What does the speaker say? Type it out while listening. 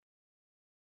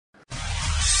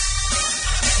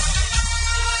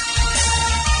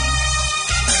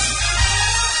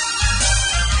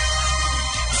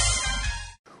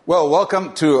Well,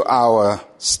 welcome to our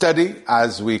study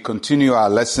as we continue our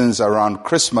lessons around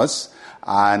Christmas.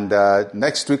 And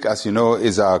next week, as you know,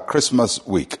 is our Christmas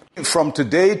week. From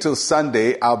today till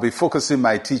Sunday, I'll be focusing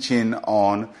my teaching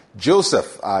on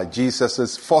Joseph,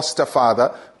 Jesus' foster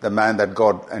father, the man that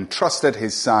God entrusted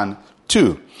his son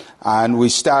to. And we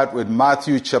start with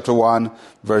Matthew chapter 1,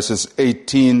 verses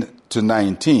 18 to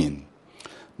 19.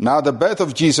 Now the birth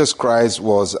of Jesus Christ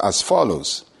was as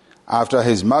follows. After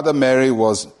his mother Mary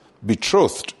was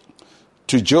betrothed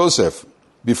to Joseph,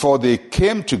 before they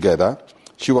came together,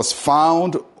 she was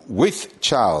found with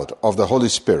child of the Holy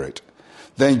Spirit.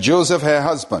 Then Joseph, her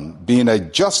husband, being a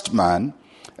just man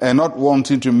and not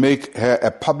wanting to make her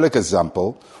a public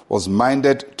example, was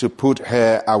minded to put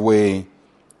her away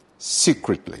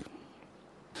secretly.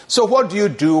 So what do you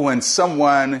do when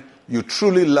someone you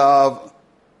truly love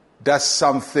does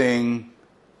something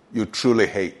you truly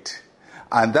hate?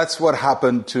 And that's what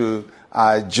happened to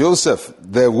Joseph.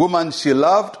 The woman she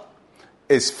loved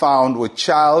is found with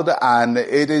child, and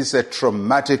it is a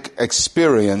traumatic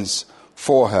experience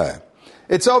for her.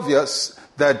 It's obvious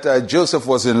that Joseph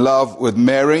was in love with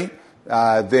Mary.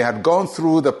 They had gone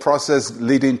through the process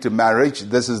leading to marriage.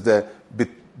 This is the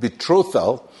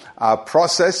betrothal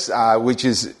process, which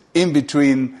is in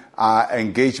between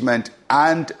engagement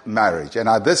and marriage. And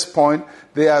at this point,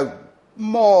 they are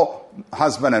more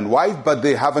husband and wife, but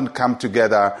they haven't come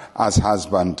together as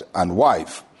husband and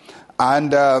wife.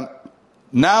 And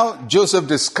now Joseph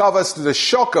discovers, to the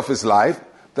shock of his life,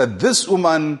 that this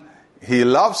woman he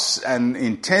loves and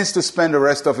intends to spend the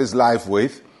rest of his life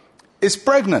with is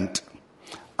pregnant.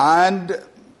 And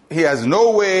he has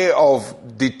no way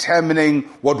of determining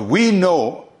what we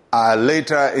know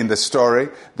later in the story,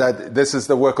 that this is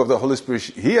the work of the Holy Spirit.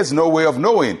 He has no way of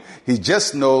knowing. He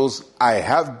just knows, I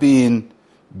have been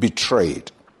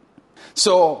betrayed.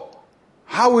 So,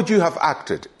 how would you have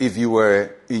acted if you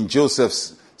were in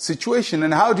Joseph's situation?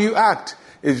 And how do you act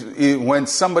when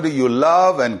somebody you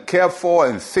love and care for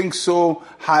and think so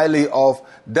highly of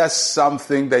does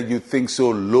something that you think so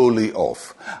lowly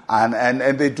of? And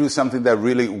they do something that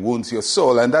really wounds your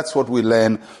soul. And that's what we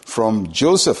learn from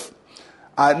Joseph.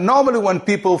 Normally when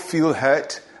people feel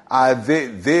hurt,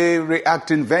 they react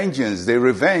in vengeance, they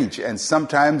revenge, and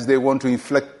sometimes they want to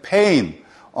inflict pain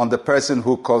on the person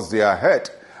who caused their hurt.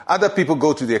 Other people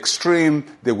go to the extreme,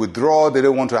 they withdraw, they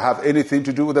don't want to have anything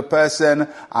to do with the person,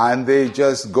 and they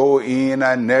just go in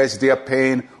and nurse their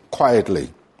pain quietly.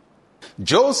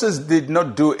 Joseph did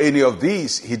not do any of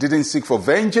these. He didn't seek for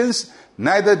vengeance,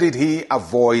 neither did he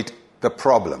avoid the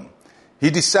problem. He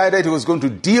decided he was going to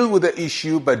deal with the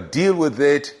issue, but deal with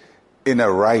it in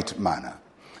a right manner.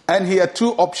 And he had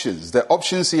two options. The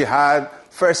options he had,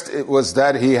 first, it was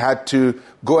that he had to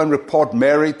go and report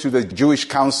Mary to the Jewish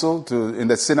council in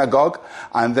the synagogue,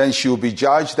 and then she will be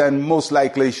judged, and most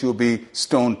likely she will be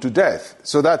stoned to death.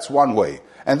 So that's one way.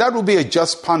 And that will be a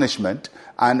just punishment,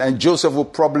 and Joseph will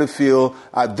probably feel,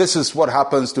 this is what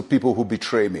happens to people who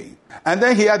betray me. And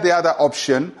then he had the other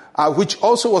option, which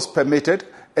also was permitted,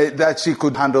 that she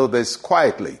could handle this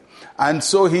quietly. And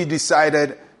so he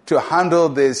decided to handle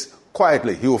this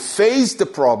quietly. He will face the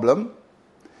problem,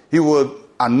 he will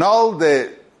annul the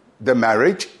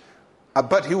marriage,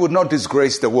 but he would not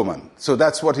disgrace the woman. So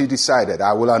that's what he decided.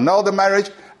 I will annul the marriage,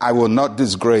 I will not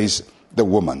disgrace the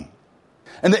woman.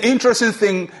 And the interesting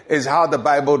thing is how the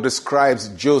Bible describes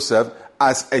Joseph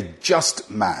as a just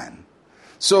man.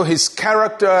 So his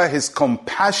character, his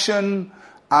compassion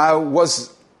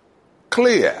was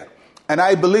clear. And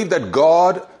I believe that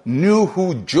God knew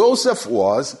who Joseph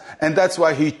was, and that's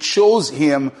why he chose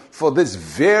him for this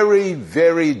very,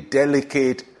 very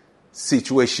delicate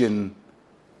situation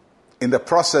in the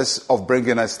process of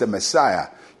bringing us the Messiah.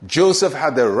 Joseph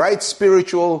had the right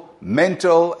spiritual,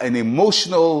 mental, and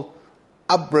emotional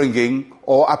upbringing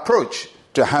or approach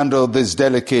to handle this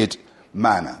delicate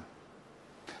manner.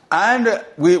 And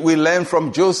we learn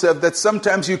from Joseph that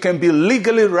sometimes you can be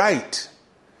legally right.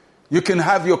 You can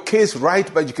have your case right,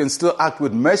 but you can still act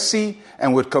with mercy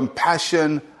and with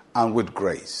compassion and with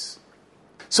grace.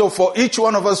 So for each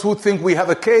one of us who think we have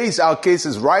a case, our case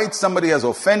is right, somebody has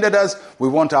offended us, we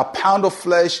want our pound of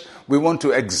flesh, we want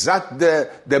to exact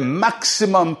the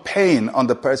maximum pain on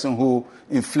the person who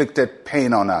inflicted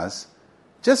pain on us.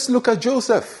 Just look at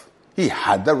Joseph. He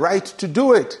had the right to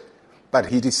do it, but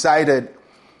he decided,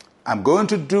 I'm going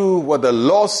to do what the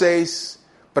law says,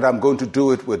 but I'm going to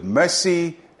do it with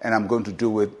mercy, and I'm going to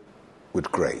do it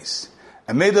with grace.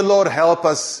 And may the Lord help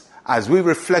us as we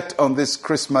reflect on this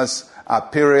Christmas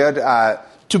period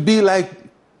to be like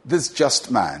this just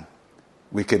man.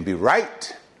 We can be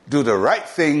right, do the right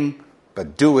thing,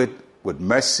 but do it with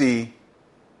mercy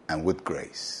and with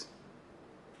grace.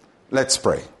 Let's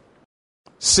pray.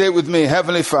 Say with me,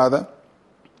 Heavenly Father,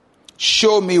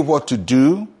 show me what to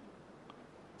do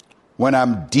when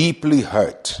I'm deeply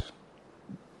hurt.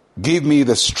 Give me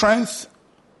the strength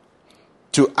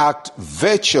to act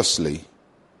virtuously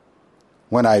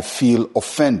when I feel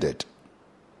offended.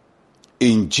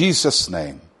 In Jesus'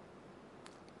 name,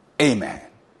 amen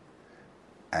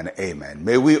and amen.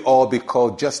 May we all be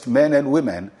called just men and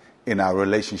women in our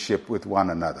relationship with one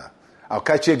another. I'll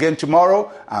catch you again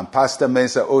tomorrow. I'm Pastor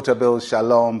Mensa Otabil.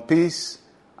 Shalom, peace,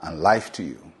 and life to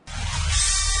you.